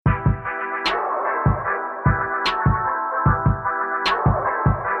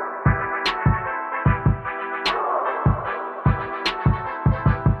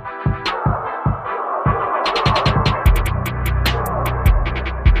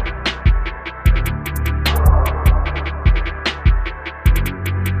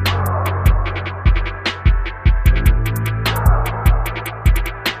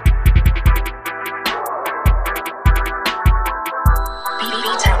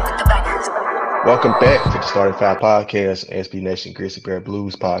Welcome back to the Starting Five Podcast, SB Nation Grizzly Bear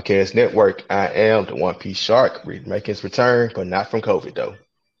Blues Podcast Network. I am the One Piece Shark, making his return, but not from COVID though.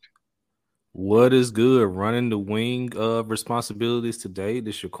 What is good? Running the wing of responsibilities today.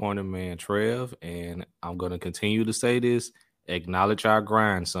 This is your corner man, Trev, and I'm going to continue to say this. Acknowledge our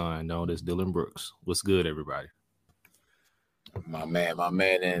grandson, known as Dylan Brooks. What's good, everybody? My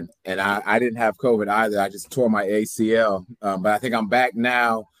man, and I didn't have COVID either. I just tore my ACL, but I think I'm back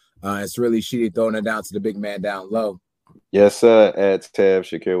now. It's really shitty throwing it down to the big man down low. Yes, sir. At Tab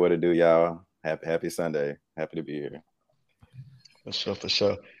Shakir, what it do, y'all? Happy Sunday. Happy to be here. For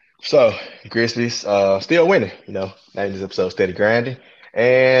sure. So, Grizzlies still winning, name this episode Steady Grinding.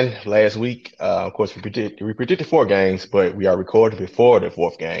 And last week, of course, we predicted 4 games, but we are recording before the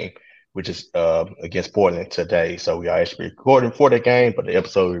 4th game, which is against Portland today. So we are actually recording for that game, but the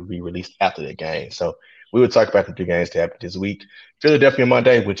episode will be released after the game. So we will talk about the 2 games that happened this week. Philadelphia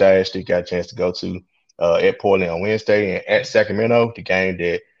Monday, which I actually got a chance to go to at Portland on Wednesday, and at Sacramento, the game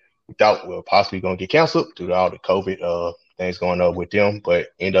that we thought were possibly going to get canceled due to all the COVID things going on with them, but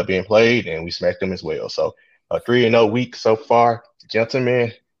end up being played, and we smacked them as well. So a 3-0 week so far.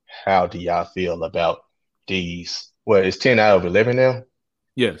 Gentlemen, how do y'all feel about these? Well, it's 10 out of 11 now?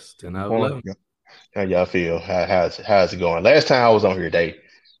 Yes, 10 out of 11. How y'all feel? How's it going? Last time I was on here today,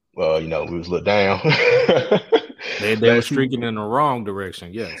 we was a little down. They were streaking in the wrong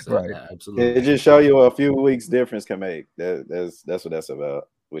direction. Yes, right. Absolutely. It just show you a few weeks difference can make. That's what that's about,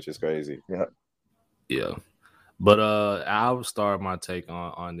 which is crazy. Yeah. But I'll start my take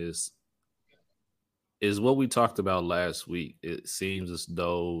on this. Is what we talked about last week. It seems as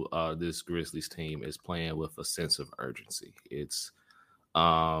though this Grizzlies team is playing with a sense of urgency. It's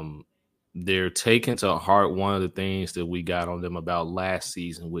they're taking to heart one of the things that we got on them about last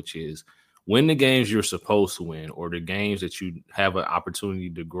season, which is win the games you're supposed to win, or the games that you have an opportunity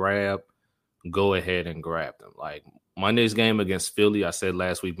to grab, go ahead and grab them. Like Monday's game against Philly, I said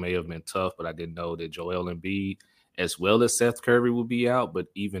last week may have been tough, but I didn't know that Joel Embiid as well as Seth Curry would be out. But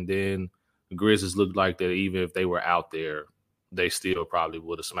even then, the Grizzlies looked like that even if they were out there, they still probably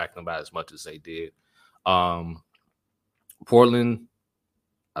would have smacked them by as much as they did. Portland,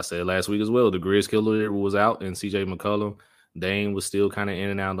 I said last week as well, the Grizz killer was out and CJ McCollum. Dane was still kind of in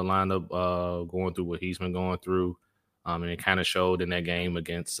and out of the lineup, going through what he's been going through. And it kind of showed in that game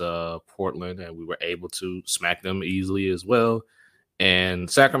against Portland, and we were able to smack them easily as well. And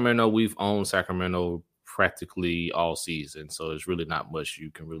Sacramento, we've owned Sacramento practically all season, so there's really not much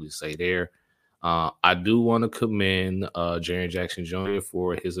you can really say there. I do want to commend Jaren Jackson Jr.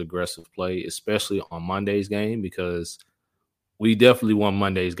 for his aggressive play, especially on Monday's game, because we definitely won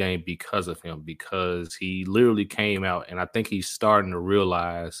Monday's game because of him, because he literally came out, and I think he's starting to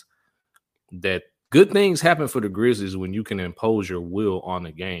realize that good things happen for the Grizzlies when you can impose your will on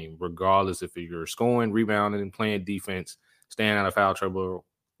the game, regardless if you're scoring, rebounding, and playing defense, staying out of foul trouble,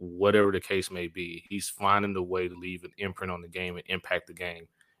 whatever the case may be. He's finding the way to leave an imprint on the game and impact the game.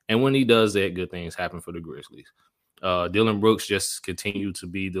 And when he does that, good things happen for the Grizzlies. Dylan Brooks just continued to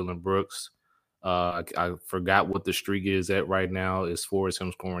be Dylan Brooks. I forgot what the streak is at right now as far as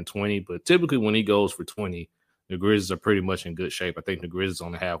him scoring 20, but typically when he goes for 20, the Grizzlies are pretty much in good shape. I think the Grizzlies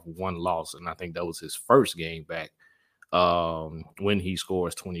only have 1 loss, and I think that was his first game back when he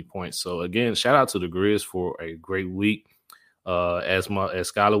scores 20 points. So, again, shout out to the Grizz for a great week. As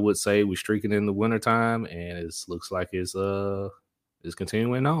Skylar would say, we're streaking in the wintertime, and it looks like it's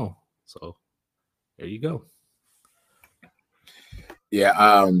continuing on. So, there you go.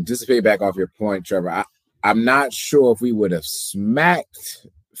 Yeah, just to piggyback off your point, Trevor, I'm not sure if we would have smacked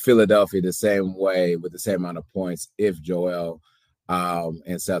Philadelphia the same way with the same amount of points if Joel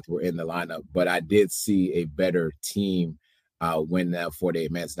and Seth were in the lineup. But I did see a better team win that 48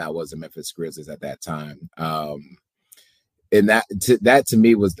 minutes. That was the Memphis Grizzlies at that time. And that to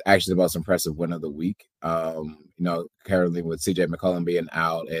me was actually the most impressive win of the week. Currently with CJ McCollum being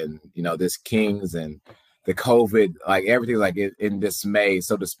out, and this Kings and the COVID, like everything, like in dismay,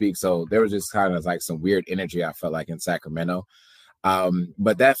 so to speak. So there was just kind of like some weird energy I felt like in Sacramento.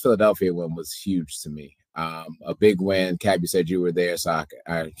 But that Philadelphia one was huge to me. A big win. Cab, you said you were there, so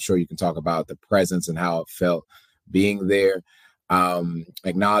I'm sure you can talk about the presence and how it felt being there.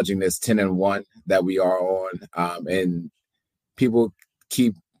 Acknowledging this 10-1 that we are on, and people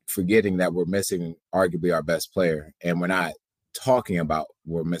keep forgetting that we're missing arguably our best player, and we're not talking about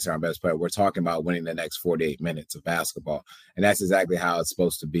we're missing our best player. We're talking about winning the next 48 minutes of basketball, and that's exactly how it's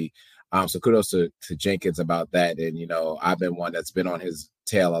supposed to be. So kudos to Jenkins about that. And, I've been one that's been on his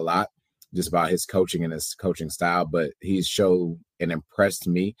tail a lot just about his coaching and his coaching style, but he's showed and impressed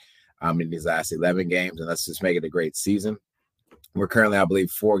me in these last 11 games, and let's just make it a great season. We're currently, I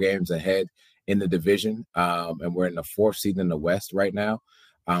believe, 4 games ahead in the division, and we're in the 4th seed in the West right now.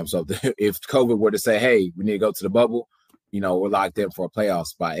 So if COVID were to say, hey, we need to go to the bubble, we're locked in for a playoff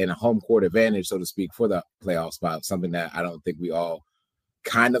spot and a home court advantage, so to speak, for the playoff spot, something that I don't think we all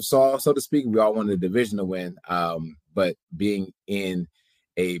kind of saw, so to speak. We all wanted the division to win, but being in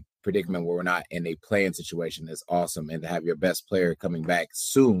a predicament where we're not in a play-in situation is awesome, and to have your best player coming back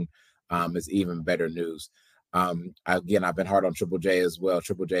soon is even better news. Again, I've been hard on Triple J as well.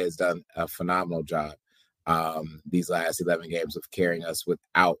 Triple J has done a phenomenal job these last 11 games of carrying us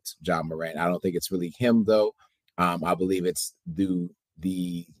without Ja Morant. I don't think it's really him, though. I believe it's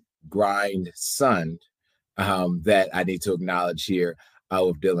the grind son that I need to acknowledge here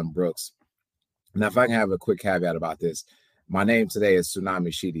with Dillon Brooks. Now, if I can have a quick caveat about this, my name today is Tsunami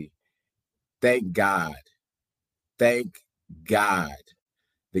Shidi. Thank God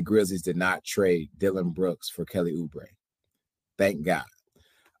the Grizzlies did not trade Dillon Brooks for Kelly Oubre. Thank God.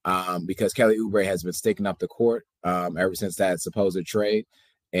 Because Kelly Oubre has been sticking up the court ever since that supposed trade,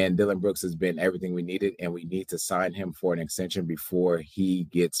 and Dillon Brooks has been everything we needed, and we need to sign him for an extension before he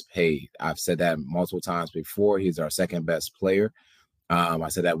gets paid. I've said that multiple times before. He's our second best player. I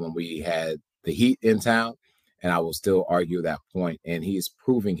said that when we had the Heat in town, and I will still argue that point, and he's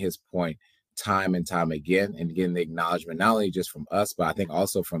proving his point time and time again, and getting the acknowledgement not only just from us, but I think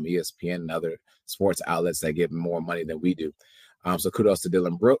also from ESPN and other sports outlets that get more money than we do. So kudos to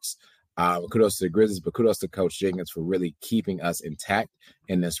Dillon Brooks, kudos to the Grizzlies, but kudos to Coach Jenkins for really keeping us intact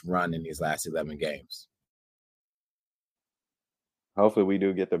in this run in these last 11 games. Hopefully we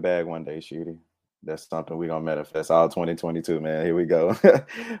do get the bag one day, Shooty. That's something we're going to manifest all 2022, man. Here we go.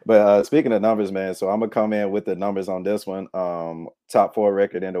 But speaking of numbers, man, so I'm going to come in with the numbers on this one. Top 4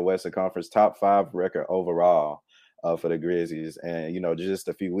 record in the Western Conference, top 5 record overall for the Grizzlies. And, just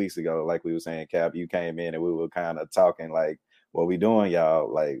a few weeks ago, like we were saying, Cap, you came in and we were kind of talking like, what we doing,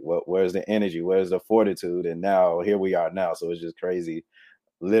 y'all? Like, where's the energy? Where's the fortitude? And now here we are now. So it's just crazy,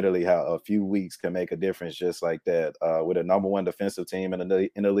 literally, how a few weeks can make a difference just like that. With a number 1 defensive team in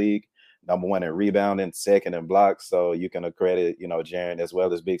the league, number 1 in rebounding, second in blocks. So you can credit, Jaren as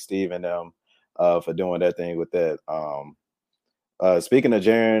well as Big Steve and them for doing that thing with that. Speaking of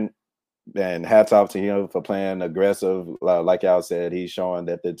Jaren, and hats off to him for playing aggressive. Like y'all said, he's showing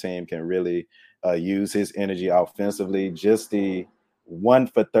that the team can really use his energy offensively. Just the 1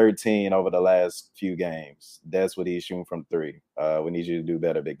 for 13 over the last few games. That's what he's shooting from 3. We need you to do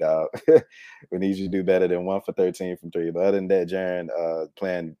better, big dog. We need you to do better than 1 for 13 from 3. But other than that, Jaren,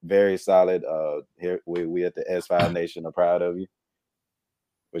 playing very solid. Here we at the S5 Nation are proud of you.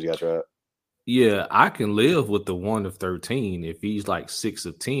 What you got, Rob? Yeah, I can live with the 1 of 13 if he's like 6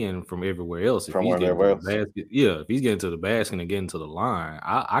 of 10 from everywhere else. If he's getting to the basket, if he's getting to the basket and getting to the line,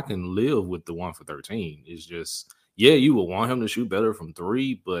 I can live with the 1 for 13. It's just, you would want him to shoot better from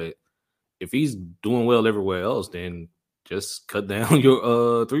 3, but if he's doing well everywhere else, then just cut down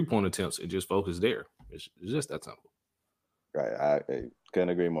your 3-point attempts and just focus there. It's just that simple. Right. I couldn't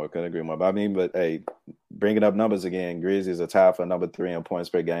agree more. But I mean, hey, bringing up numbers again, Grizzlies are tied for number 3 in points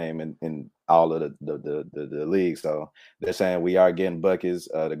per game in all of the league. So they're saying we are getting buckets.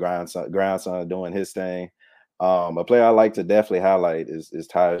 The ground son doing his thing. A player I like to definitely highlight is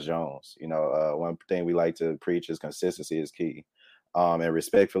Tyus Jones. One thing we like to preach is consistency is key. And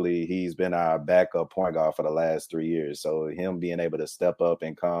respectfully, he's been our backup point guard for the last 3 years. So him being able to step up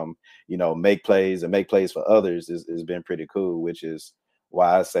and come, make plays for others has been pretty cool, which is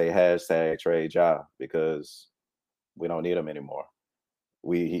why I say #trade Ja, because we don't need him anymore.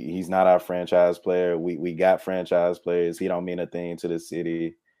 He's not our franchise player. We got franchise players. He don't mean a thing to the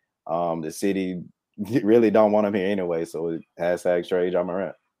city. The city really don't want him here anyway. So #trade Ja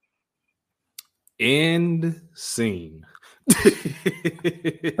Morant. End scene.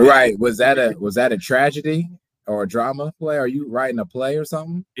 Right. Was that a tragedy or a drama play? Are you writing a play or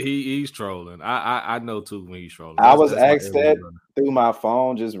something? He's trolling. I know too when he's trolling. I was asked that through my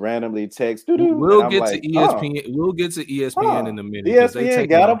phone, just randomly text. We'll get to ESPN. We'll get to ESPN in a minute. ESPN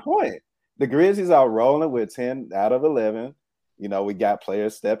got a point. The Grizzlies are rolling with 10 out of 11. We got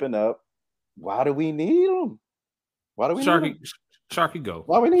players stepping up. Why do we need them? Why do we need them? Sharky go.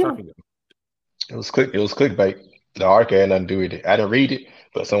 Why we need them? It was clickbait. The article had nothing to do with it. I didn't read it,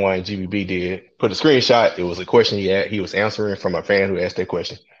 but someone in GBB did. Put a screenshot. It was a question he was answering from a fan who asked that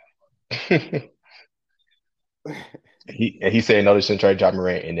question. He said no, they shouldn't trade Ja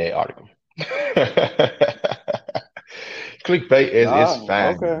Morant in that article. Clickbait is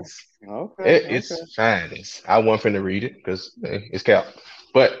fine. It's fine. I want him to read it because it's cap.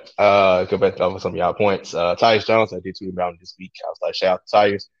 But go back to some of y'all points. Tyus Jones, I did tweet about him this week. I was like, shout out to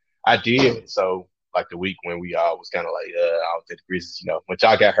Tyus. I did. So like the week when we all was kind of like, I don't think the Grizzlies, when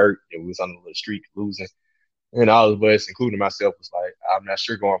y'all got hurt and we was on a little streak losing. And all of us, including myself, was like, I'm not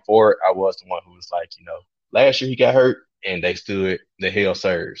sure going forward. I was the one who was like, last year he got hurt and they stood the hell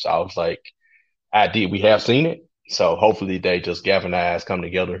surge. So I was like, we have seen it. So hopefully they just galvanize, come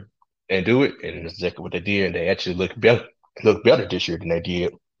together and do it. And that's exactly what they did. And they actually look better this year than they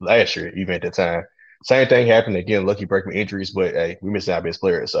did last year, even at the time. Same thing happened again, lucky break with injuries, but hey, we missed our best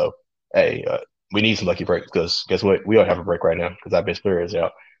player. So hey, we need some lucky breaks because guess what? We don't have a break right now because our best player is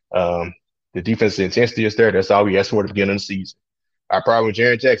out. The defensive intensity is there. That's all we asked for at the beginning of the season. Our problem with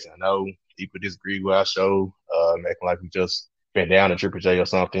Jaren Jackson, I know he could disagree with our show, making like we just been down to Triple J or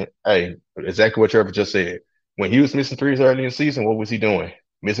something. Hey, exactly what Trevor just said. When he was missing threes early in the season, what was he doing?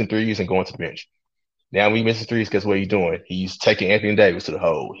 Missing threes and going to the bench. Now we missing threes, guess what he's doing? He's taking Anthony Davis to the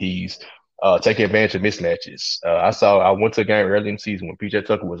hole. He's taking advantage of mismatches. I went to a game early in the season when PJ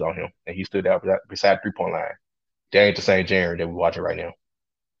Tucker was on him, and he stood out beside the three-point line. That ain't the same Jaren that we're watching right now.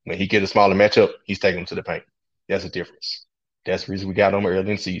 When he gets a smaller matchup, he's taking him to the paint. That's the difference. That's the reason we got him early in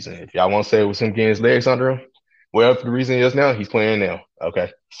the season. If y'all want to say it was him getting his legs under him, well, for the reason he is now, he's playing now.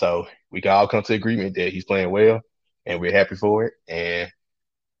 Okay. So we can all come to agreement that he's playing well, and we're happy for it. And,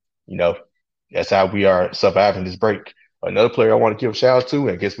 that's how we are surviving this break. Another player I want to give a shout out to,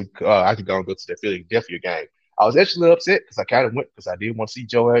 and I guess I could go and go to the Philadelphia game. I was actually upset because I kind of went because I did want to see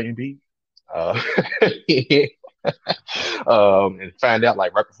Joel Embiid. And find out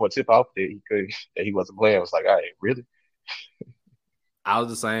like right before tip off that he wasn't playing. I was like, hey, really? I was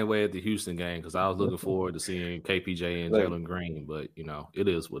the same way at the Houston game because I was looking forward to seeing KPJ and Jalen Green, but it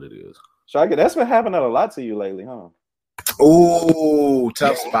is what it is. Shaka, that's been happening a lot to you lately, huh? Oh,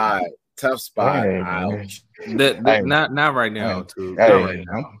 tough spot. Tough spot. Ouch. Not right now, too. Hey, not right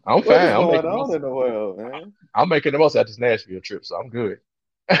now. I'm fine. I'm going on in the world, man? I'm making the most out of this Nashville trip, so I'm good.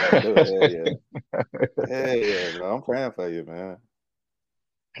 Yeah, bro, I'm praying for you, man.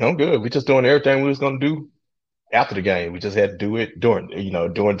 I'm good. We're just doing everything we was gonna do after the game. We just had to do it during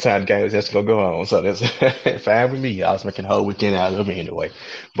the time the game was just gonna go on. So that's fine with me. I was making a whole weekend out of it anyway.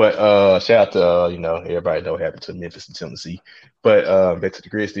 But shout out to everybody know what happened to Memphis and Tennessee. But back to the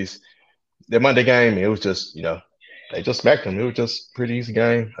Grizzlies. The Monday game, it was just, they just smacked them. It was just a pretty easy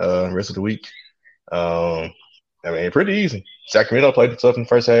game. Rest of the week. Pretty easy. Sacramento played it tough in the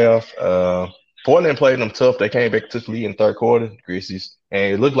first half. Portland played them tough. They came back to the lead in the third quarter, Grizzlies.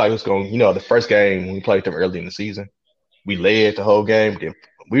 And it looked like it was going, the first game when we played them early in the season, we led the whole game. Then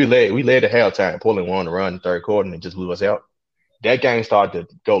we led at halftime. Portland won the run in the third quarter and it just blew us out. That game started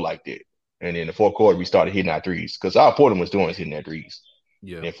to go like that. And in the fourth quarter, we started hitting our threes because all Portland was doing is hitting their threes.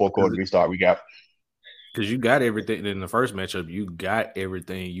 Yeah. In the fourth quarter, we got. Because you got everything in the first matchup, you got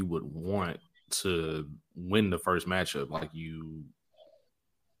everything you would want to win the first matchup. Like you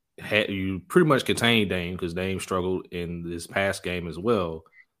pretty much contained Dame because Dame struggled in this past game as well,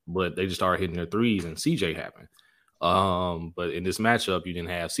 but they just started hitting their threes and CJ happened. But in this matchup, you didn't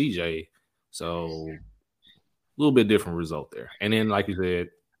have CJ, so a little bit different result there. And then, like you said,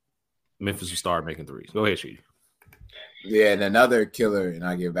 Memphis will start making threes. Go ahead, Sheedy. Yeah, and another killer, and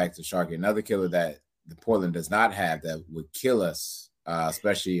I'll give it back to Sharky, another killer that the Portland does not have that would kill us,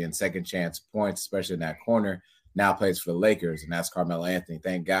 especially in second chance points, especially in that corner, now plays for the Lakers, and that's Carmelo Anthony.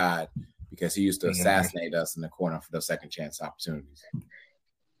 Thank God, because he used to assassinate us in the corner for those second chance opportunities.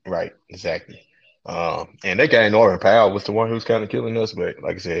 Right, exactly. And that guy Norman Powell was the one who was kind of killing us, but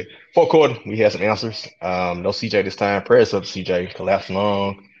like I said, fourth quarter, we had some answers. No CJ this time. Prayers up to CJ, collapsed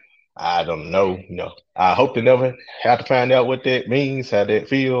long. I don't know. I hope to never have to find out what that means, how that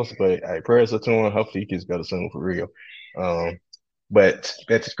feels, but prayers up to him. Hopefully he gets better soon for real. But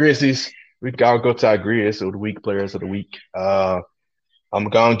that's the Grizzlies. We gotta go to our Grizz of the week, players of the week. I'm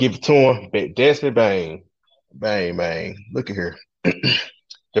gonna give it to him. Desmond Bane. Bang. Look at here.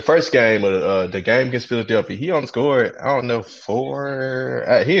 The first game of the game against Philadelphia, he only scored, I don't know,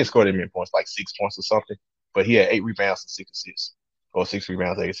 4. He didn't score that many points, like 6 points or something, but he had 8 rebounds and 6 assists. Or 6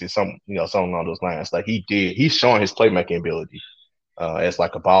 rebounds, 8 assists, something along those lines. Like he's showing his playmaking ability as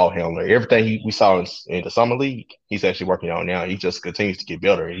like a ball handler. Everything we saw in the summer league, he's actually working on now. He just continues to get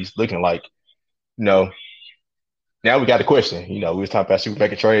better. He's looking like, now we got the question. We was talking about should we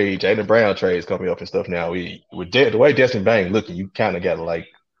make a trade, Jaylen Brown trades coming up and stuff. Now with the way Desmond Bane looking, you kind of got to like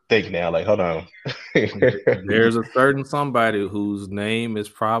think now, like, hold on. There's a certain somebody whose name is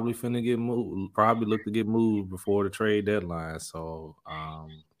probably finna get moved, probably look to get moved before the trade deadline. So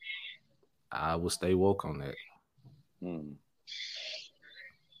I will stay woke on that.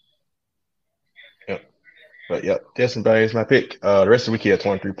 But Desmond Bane is my pick. The rest of the week he had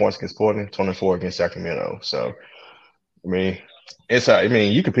 23 points against Portland, 24 against Sacramento. So I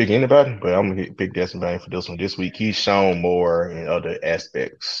mean, you can pick anybody, but I'm gonna pick Desmond Bain for this one. This week, he's shown more in other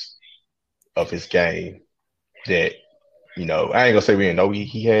aspects of his game that I ain't gonna say we didn't know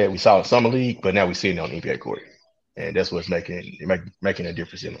he had. We saw it in summer league, but now we see it on the NBA court, and that's what's making a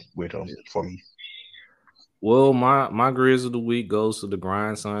difference with him for me. Well, my Grizz of the week goes to the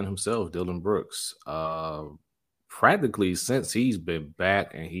grind son himself, Dillon Brooks. Practically since he's been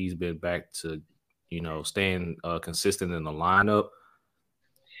back and he's been back to staying consistent in the lineup,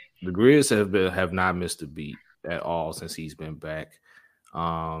 the Grizz have not missed a beat at all since he's been back.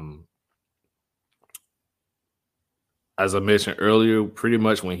 As I mentioned earlier, pretty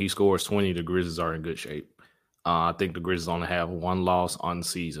much when he scores 20, the Grizzlies are in good shape. I think the Grizzlies only have one loss on the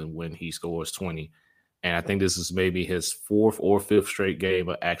season when he scores 20. And I think this is maybe his fourth or fifth straight game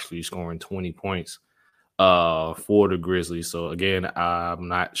of actually scoring 20 points for the Grizzlies. So, again, I'm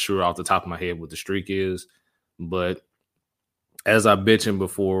not sure off the top of my head what the streak is. But as I mentioned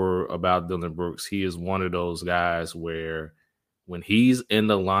before about Dillon Brooks, he is one of those guys where when he's in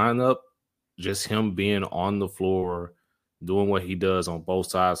the lineup, just him being on the floor, doing what he does on both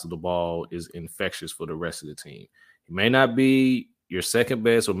sides of the ball is infectious for the rest of the team. He may not be your second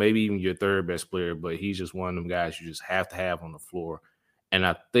best or maybe even your third best player, but he's just one of them guys you just have to have on the floor. And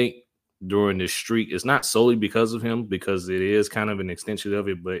I think during this streak, it's not solely because of him, because it is kind of an extension of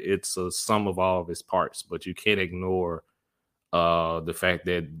it, but it's a sum of all of his parts. But you can't ignore the fact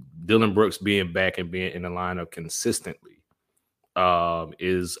that Dillon Brooks being back and being in the lineup consistently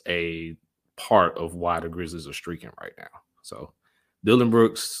is a part of why the Grizzlies are streaking right now. So Dillon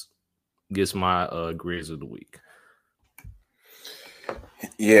Brooks gets my Grizz of the week.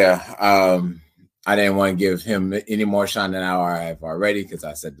 Yeah, I didn't want to give him any more shine than I have already because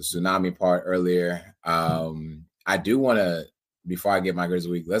I said the tsunami part earlier. I do want to, before I get my Grizz of the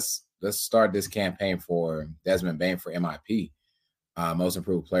week, let's start this campaign for Desmond Bain for MIP, Most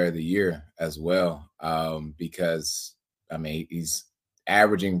Improved Player of the Year as well, because, I mean, he's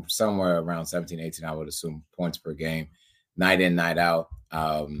averaging somewhere around 17, 18, I would assume, points per game, night in, night out,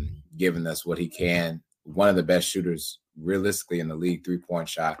 giving us what he can. One of the best shooters realistically in the league, 3-point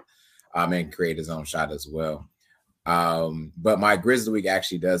shot, and create his own shot as well. But my Grizz of the week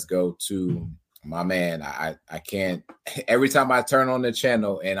actually does go to my man. I can't, every time I turn on the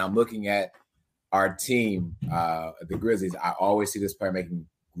channel and I'm looking at our team, the Grizzlies, I always see this player making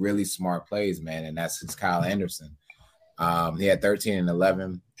really smart plays, man, and that's Kyle Anderson. He had 13 and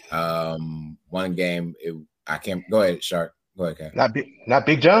 11. One game, I can't go ahead, Shark. Go ahead, Kat. Not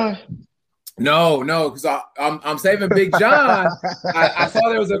Big John. No, because I'm saving Big John. I saw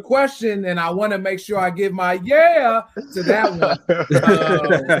there was a question, and I want to make sure I give my yeah to that one.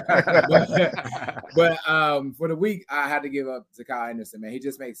 But for the week, I had to give up to Kyle Anderson. Man, he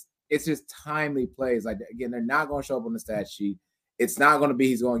just it's just timely plays. Like, again, they're not going to show up on the stat sheet. It's not going to be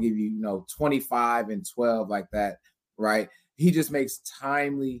he's going to give you 25 and 12 like that, right? He just makes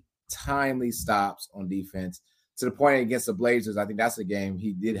timely stops on defense. To the point against the Blazers, I think that's a game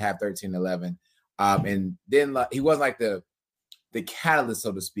he did have 13-11. And then he wasn't like the catalyst,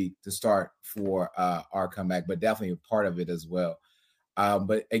 so to speak, to start for our comeback, but definitely a part of it as well.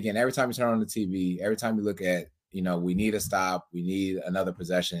 But again, every time you turn on the TV, every time you look at, we need a stop, we need another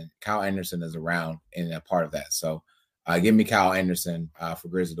possession, Kyle Anderson is around and a part of that. So give me Kyle Anderson for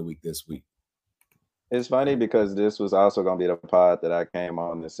Grizz of the week this week. It's funny because this was also going to be the pod that I came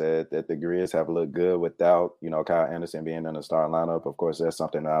on and said that the Grizz have looked good without, Kyle Anderson being in the starting lineup. Of course, that's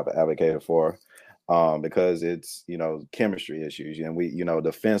something that I've advocated for because it's, chemistry issues. And we,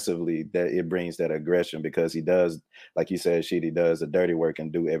 defensively, that it brings that aggression because he does, like you said, Sheedy does the dirty work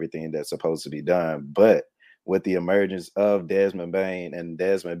and do everything that's supposed to be done. But with the emergence of Desmond Bain and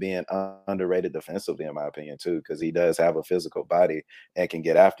Desmond being underrated defensively, in my opinion, too, because he does have a physical body and can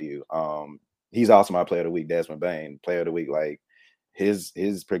get after you. He's also my player of the week, Desmond Bain, player of the week. Like his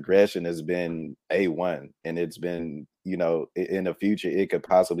progression has been A1, and it's been, in the future, it could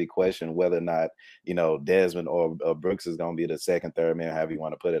possibly question whether or not, Desmond or Brooks is going to be the second, third man, however you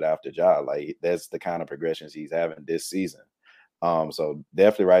want to put it, after Ja. Like that's the kind of progressions he's having this season. So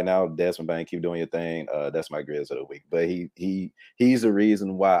definitely right now, Desmond Bain, keep doing your thing. That's my Grizz of the week. But he's the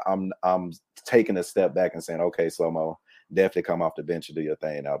reason why I'm taking a step back and saying, okay, Slow-Mo, definitely come off the bench and do your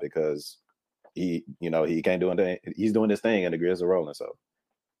thing now because he can't do anything. He's doing this thing and the Grizz are rolling. So,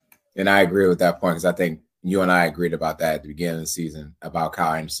 and I agree with that point because I think you and I agreed about that at the beginning of the season about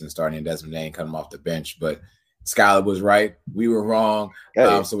Kyle Anderson starting and Desmond Bain coming off the bench. But Skylar was right. We were wrong.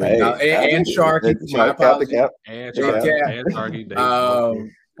 And Sharky, my apologies. And Sharky.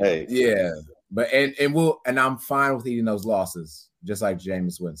 Yeah. But and I'm fine with eating those losses, just like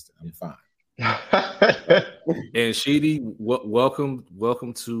Jameis Winston. I'm fine. And Sheedy, welcome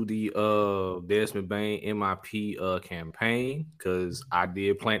to the Desmond Bain MIP campaign, because I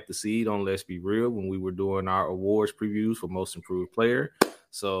did plant the seed on Let's Be Real when we were doing our awards previews for Most Improved Player.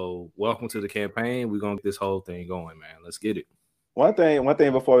 So welcome to the campaign. We're gonna get this whole thing going, man. Let's get it. One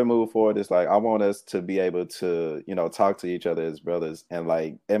thing before we move forward is like I want us to be able to, talk to each other as brothers and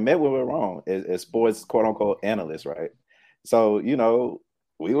like admit when we're wrong as sports quote unquote analysts, right? So,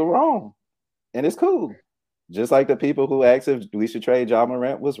 we were wrong. And it's cool. Just like the people who asked if we should trade Ja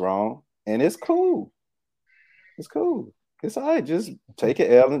Morant was wrong. And it's cool. It's cool. It's all right. Just take it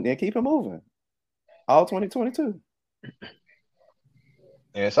L and keep it moving. All 2022.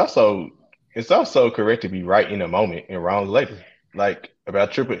 And it's also correct to be right in the moment and wrong later. Like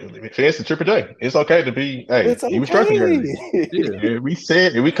about Triple J. It's okay to be, hey, he was struggling. Yeah, we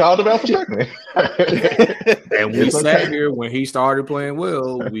said we called him out for struggling. And we sat here when he started playing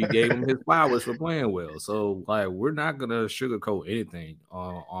well. We gave him his flowers for playing well. So like we're not gonna sugarcoat anything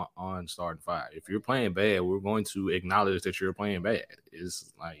on starting five. If you're playing bad, we're going to acknowledge that you're playing bad.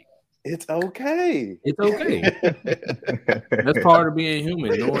 It's like it's okay. It's okay. That's part of being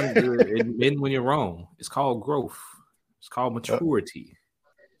human. Knowing admitting when you're wrong. It's called growth. It's called maturity.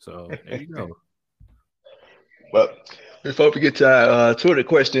 So there you go. Well, before we get to our Twitter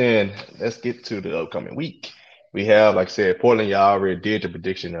question, let's get to the upcoming week. We have, like I said, Portland, y'all already did the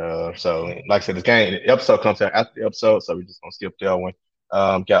prediction. So, like I said, the episode comes out after the episode, so we're just going to skip that one.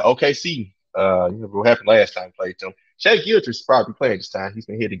 Got OKC. What happened last time we played them. Shai Gilgeous probably playing this time. He's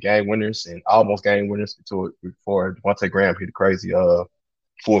been hitting game winners and almost game winners before Devontae Graham hit a crazy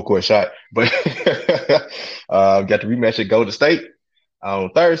full court shot. But got the rematch at Golden State on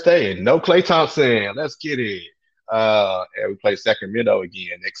Thursday, and no Klay Thompson. Let's get it. And we play Sacramento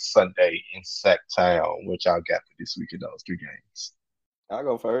again next Sunday in Sacktown. What y'all got for this week in those 3 games? I'll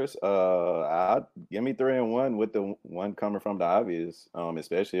go first. Give me 3-1 with the one coming from the obvious,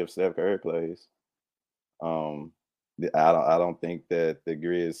 especially if Steph Curry plays. I don't think that the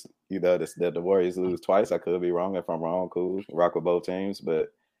Grizz, that the Warriors lose twice. I could be wrong. If I'm wrong, cool. Rock with both teams,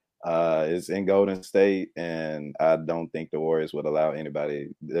 but it's in Golden State, and I don't think the Warriors would allow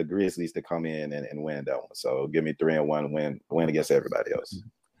the Grizzlies, to come in and win that one. So give me 3-1 win against everybody else.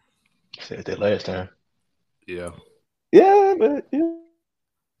 Said that last time. Yeah. Yeah, but yeah.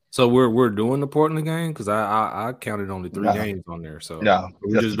 So we're doing the Portland game because I counted only 3 games on there. So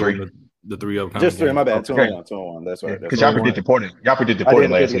we're just doing the 3 upcoming. Just 3. Games. My bad. 2-1. That's right. Because y'all predicted Portland. Y'all predicted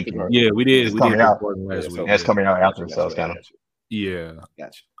Portland last week. Yeah, we did. It's we coming did out. Portland last week. That's coming out after, so it's kind of. Yeah.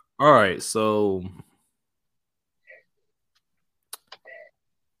 Gotcha. All right, so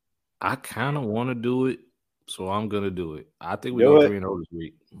I kind of want to do it, so I'm gonna do it. I think we go 3-0 this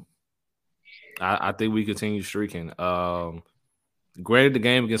week. I think we continue streaking. Granted, the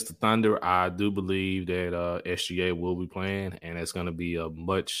game against the Thunder, I do believe that SGA will be playing, and it's going to be a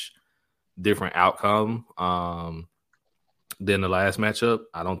much different outcome than the last matchup.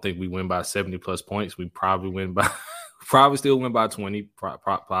 I don't think we win by 70+ points. We probably still win by 20,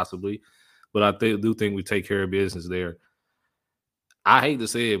 possibly. But I do think we take care of business there. I hate to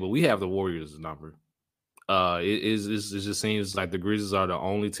say it, but we have the Warriors' number. It just seems like the Grizzlies are the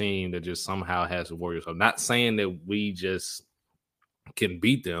only team that just somehow has the Warriors. I'm not saying that we just can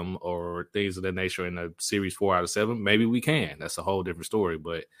beat them or things of that nature in a series 4 out of 7. Maybe we can. That's a whole different story.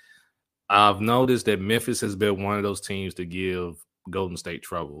 But I've noticed that Memphis has been one of those teams to give Golden State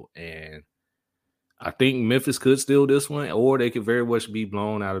trouble. And I think Memphis could steal this one, or they could very much be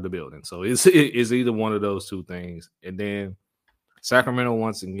blown out of the building. So it's either one of those 2 things. And then Sacramento,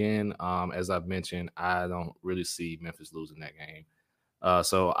 once again, as I've mentioned, I don't really see Memphis losing that game.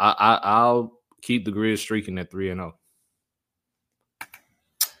 So I'll keep the Grizz streaking at 3-0.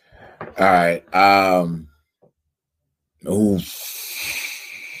 All right.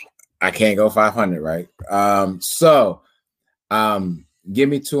 I can't go 500, right? So give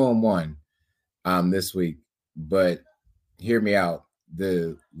me 2-1 this week, but hear me out.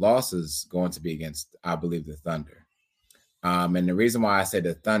 The loss is going to be against, I believe, the Thunder. And the reason why I say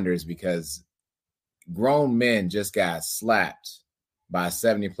the Thunder is because grown men just got slapped by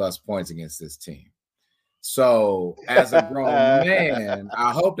 70+ points against this team. So as a grown man,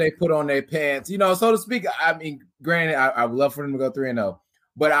 I hope they put on their pants, so to speak. I mean, granted, I would love for them to go 3-0,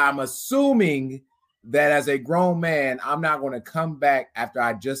 but I'm assuming that as a grown man, I'm not going to come back after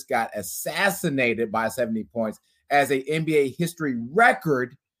I just got assassinated by 70 points as a NBA history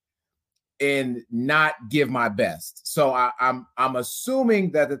record and not give my best. So I'm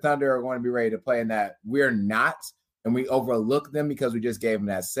assuming that the Thunder are going to be ready to play in that. We're not, and we overlook them because we just gave them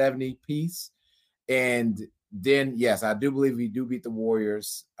that 70 piece. And then yes, I do believe we do beat the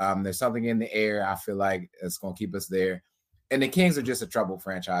Warriors. There's something in the air. I feel like it's going to keep us there. And the Kings are just a troubled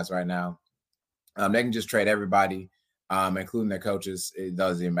franchise right now. They can just trade everybody, including their coaches. It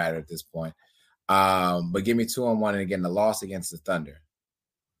doesn't even matter at this point. But give me 2-1, and again, the loss against the Thunder.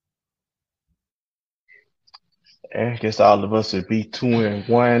 I guess all of us would be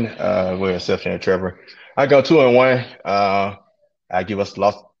 2-1. With exception of Trevor. I go 2-1. I give us the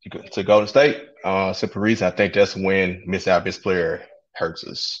loss to Golden State. Simple reason, I think that's when miss our best player hurts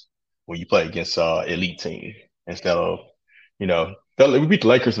us when you play against elite team instead of, we beat the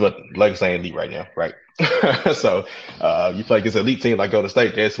Lakers, but Lakers ain't elite right now, right? So you play against an elite team like Golden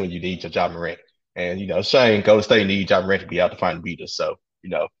State, that's when you need your Ja Morant. And, Shane, Golden State need Ja Morant to be out to find and beat us. So,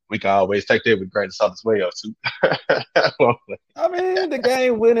 we can always take that with grain of salt as well, too. I mean, the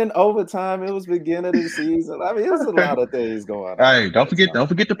game went in overtime. It was beginning of the season. I mean, there's a lot of things going on. Hey, don't forget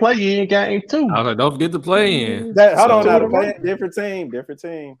the play-in game, too. Don't forget the play-in. Hold on, now the play different team. Different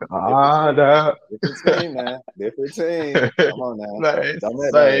team, man. Different team. Come on now.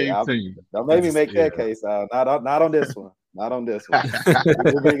 Don't make me make that case out. Not on this one. Not on this one.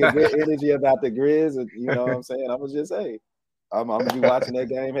 We're bringing good energy about the Grizz. You know what I'm saying? I'm gonna just say, I'm gonna be watching that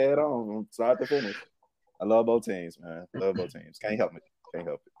game head on from start to finish. I love both teams, man. Love both teams. Can't help it.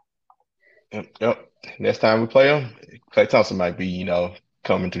 Yep. Next time we play them, Klay Thompson might be,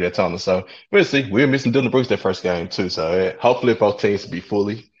 coming through that tunnel. So we'll see. We're missing Dylan Brooks that first game too. So hopefully both teams will be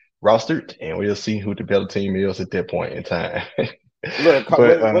fully rostered, and we'll see who the better team is at that point in time. Look,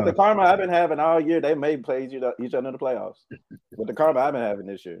 with the karma I've been having all year, they may play each other in the playoffs. With the karma I've been having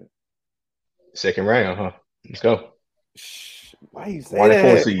this year. Second round, huh? Let's go. Why you say 1 that?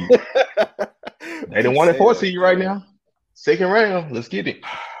 and 4 seed. They the 1 and 4 seed right now. Second round. Let's get it.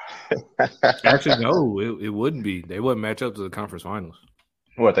 Actually, no, it wouldn't be. They wouldn't match up to the conference finals.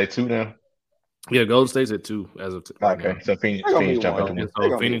 What, they 2 now? Yeah, Golden State's at 2 as of today. Okay, so Phoenix jumping to 1.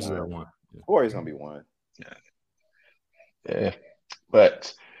 So Phoenix is at 1. Warriors gonna be 1. Yeah.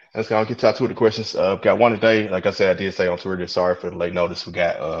 But let's go get to the questions. Got one today. Like I said, I did say on Twitter, sorry for the late notice. We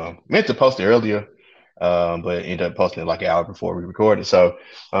got meant to post it earlier, but ended up posting it like an hour before we recorded. So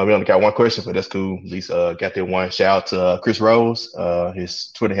we only got one question, but that's cool. At least got that one. Shout out to Chris Rose. His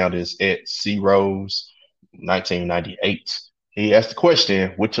Twitter handle is @crose1998. He asked the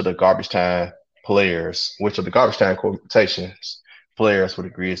question, which of the garbage time quotations players would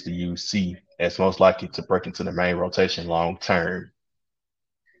agree to use C as most likely to break into the main rotation long term?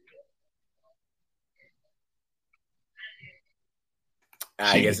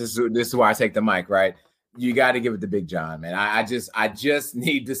 I guess this is why I take the mic, right? You got to give it to Big John, man. I just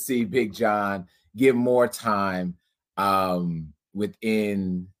need to see Big John give more time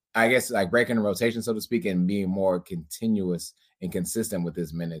within, I guess, like breaking the rotation, so to speak, and being more continuous and consistent with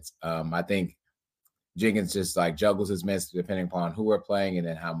his minutes. I think Jenkins just like juggles his minutes depending upon who we're playing and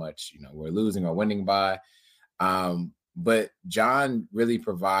then how much, we're losing or winning by. But John really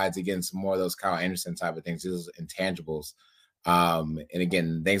provides, again, some more of those Kyle Anderson type of things, those intangibles. And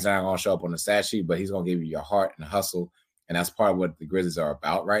again, things aren't going to show up on the stat sheet, but he's going to give you your heart and hustle. And that's part of what the Grizzlies are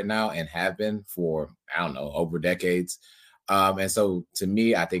about right now and have been for, over decades. And so to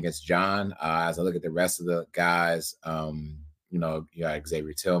me, I think it's John. As I look at the rest of the guys, you got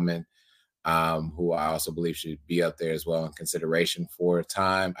Xavier Tillman, who I also believe should be up there as well in consideration for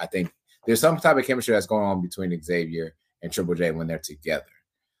time. I think there's some type of chemistry that's going on between Xavier and Triple J when they're together.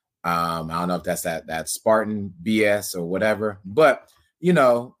 I don't know if that's that Spartan BS or whatever, but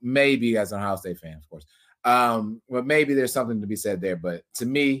maybe as an Ohio State fan, of course. But maybe there's something to be said there. But to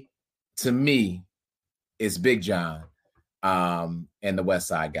me, it's Big John and the West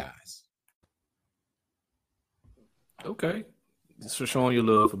Side guys. Okay. Thanks for showing your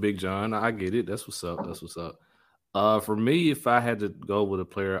love for Big John. I get it. That's what's up. For me, if I had to go with a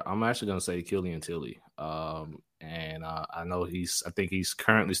player, I'm actually going to say Killian Tilly. And I know I think he's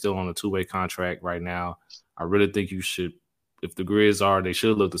currently still on a 2-way contract right now. I really think you should, if the Grizz they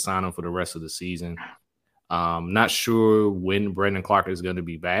should look to sign him for the rest of the season. Not sure when Brandon Clark is going to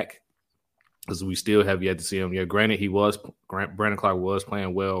be back because we still have yet to see him. Yeah, granted, Brandon Clark was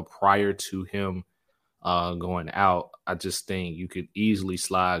playing well prior to him going out. I just think you could easily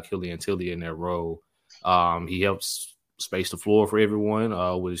slide Killian Tilly in that role. He helps space the floor for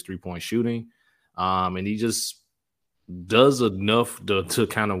everyone with his 3-point shooting. And he just does enough to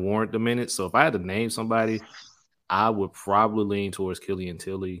kind of warrant the minutes. So if I had to name somebody, I would probably lean towards Killian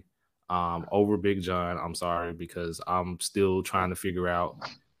Tilly over Big John. I'm sorry, because I'm still trying to figure out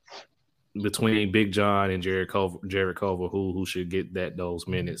between Big John and Jared Culver who should get those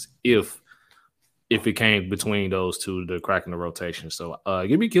minutes if it came between those two, the crack in the rotation. So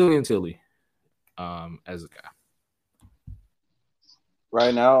give me Killian Tilly as a guy.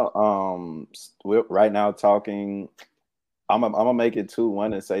 Right now, we're talking. I'm gonna make it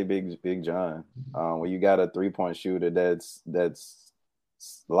 2-1 and say Big John. When you got a 3-point shooter that's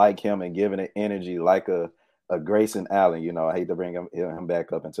like him and giving it energy like a Grayson Allen. You know, I hate to bring him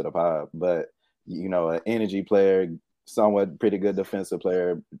back up into the pod, but you know, an energy player, somewhat pretty good defensive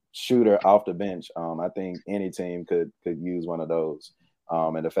player, shooter off the bench. I think any team could use one of those.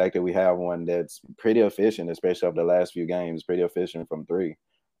 And the fact that we have one that's pretty efficient, especially over the last few games, pretty efficient from three.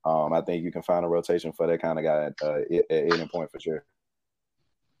 I think you can find a rotation for that kind of guy at any point for sure.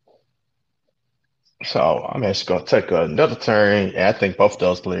 So I'm actually going to take another turn. And I think both of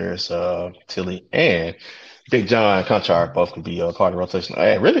those players, Tilly and Big John Conchar, both could be a part of the rotation.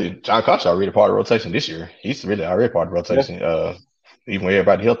 And really, John Conchar already a part of the rotation this year. He's really already part of the rotation, even with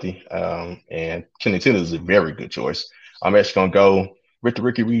everybody healthy. And Kenny Tilly is a very good choice. I'm actually going to go with the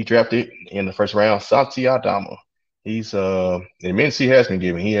rookie we drafted in the first round, Santi Aldama. He's the minutes he has been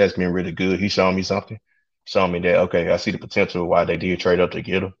given, he has been really good. He's shown me something, showing me that, okay, I see the potential why they did trade up to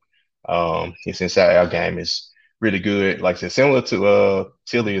get him. His inside out game is really good. Like I said, similar to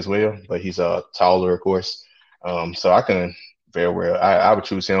Tilly as well, but he's taller, of course. So I can very well, I would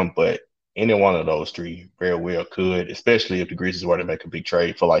choose him, but any one of those three very well could, especially if the Grizzlies were to make a big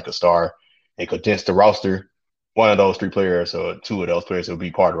trade for like a star and condense the roster. One of those three players or two of those players will be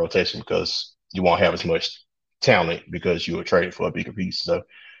part of the rotation because you won't have as much talent because you were traded for a bigger piece. So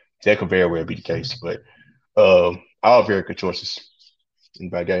that could very well be the case. But all very good choices.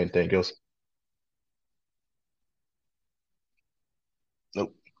 Anybody got anything else?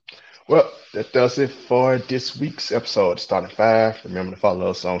 Nope. Well, that does it for this week's episode of Starting Five. Remember to follow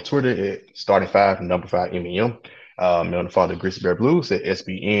us on Twitter at Starting5, number 5 MEM. Remember to follow the Grizzly Bear Blues at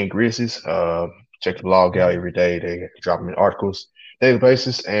SBN Grizzlies. Check the blog out every day. They drop them in articles daily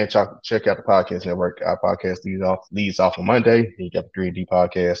basis, and check out the podcast network. Our podcast leads off on Monday. You got the 3D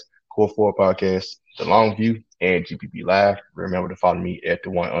podcast, Core 4 podcast, The Long View, and GPP Live. Remember to follow me at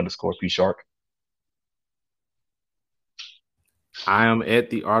 @the1_P Shark. I am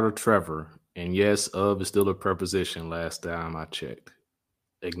at the Art of Trevor, and yes, is still a preposition. Last time I checked.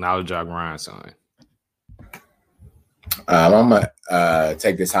 Acknowledge our grind, son. I'm gonna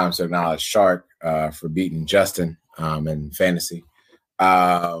take this time to acknowledge Shark for beating Justin in fantasy.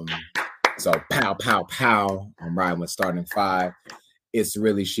 So pow, pow, pow. I'm riding with Starting Five. It's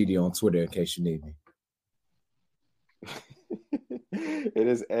really Sheedy on Twitter in case you need me. It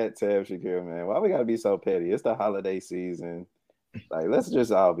is at Tab Shakir, man. Why we gotta be so petty? It's the holiday season. Like, let's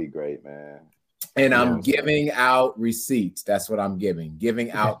just all be great, man. And I'm giving out receipts. That's what I'm giving.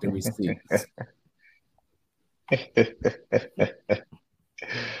 Giving out the receipts.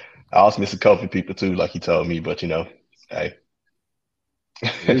 I also miss a couple of people too, like he told me, but you know, hey.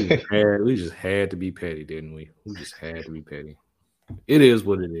 we just had to be petty, didn't we? We just had to be petty. It is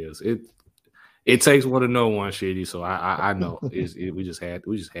what it is. It takes one to know one, Shitty. So I know we just had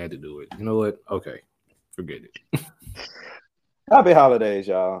to do it. You know what? Okay, forget it. Happy holidays,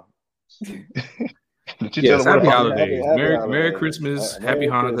 y'all. Yes, happy holidays. Merry Christmas, Happy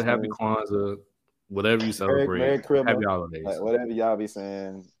Hanukkah, Happy Kwanzaa, whatever you celebrate. Merry happy holidays. Like, whatever y'all be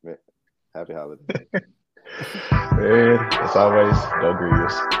saying, happy holidays. And as always, go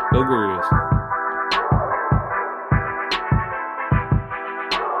Grizz. Go Grizz.